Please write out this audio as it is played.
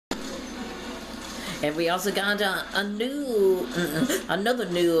And we also got a new, another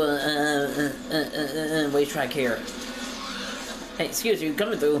new racetrack here. Hey, excuse you,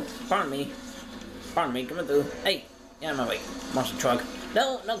 coming through. Pardon me, coming through. Hey, get out of my way, monster truck.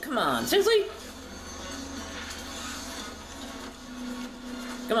 No, come on, seriously?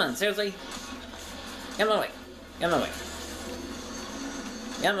 Come on, seriously? Get out of my way, get out of my way.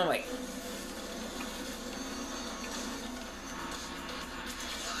 Get out of my way.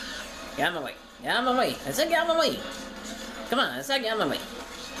 Get out of my way. Get out of my way. I said get out of my way. Come on, I said get out of my way.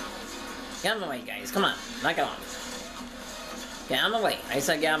 Get out of my way, guys. Come on. Knock it off. Get out of my way. I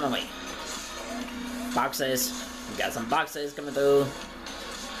said get out of my way. Boxes. We got some boxes coming through.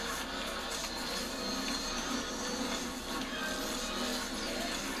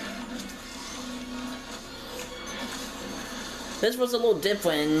 This was a little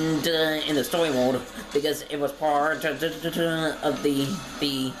different in the story mode because it was part of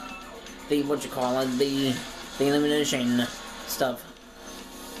the what you call it, the elimination stuff.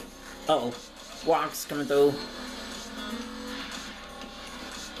 Uh-oh. Walks coming through.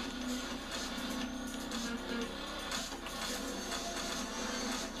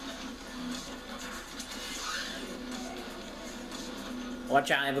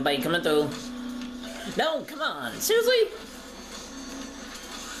 Watch out, everybody coming through. No, come on, seriously?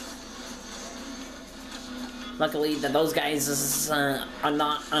 Luckily, that those guys are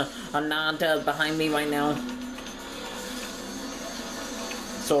not behind me right now.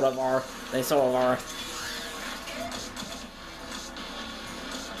 Sort of are. They sort of are.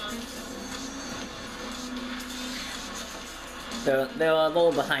 They're a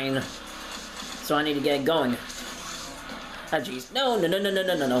little behind, so I need to get going. Ah, jeez. No.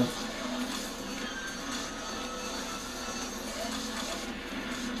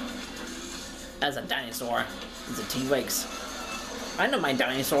 That's a dinosaur. It's a T-Rex. I know my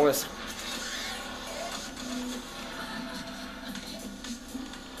dinosaurs.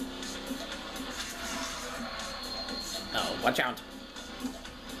 Oh, watch out.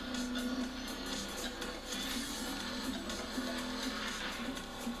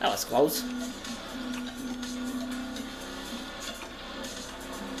 That was close.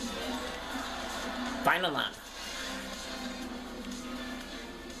 Final lap.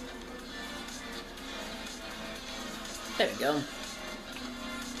 There we go.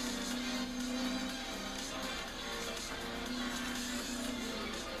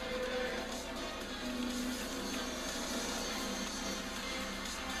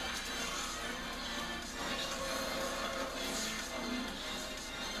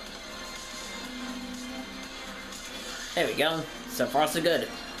 There we go. So far, so good.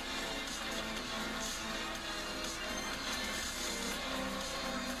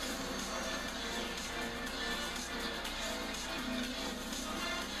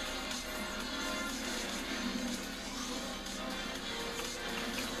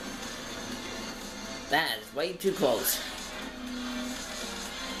 That is way too close.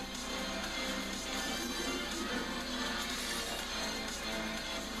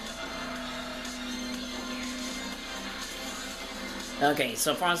 Okay,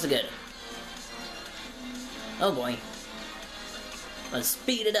 so far so good. Oh boy. Let's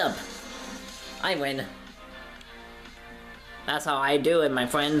speed it up. I win. That's how I do it, my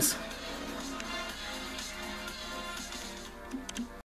friends.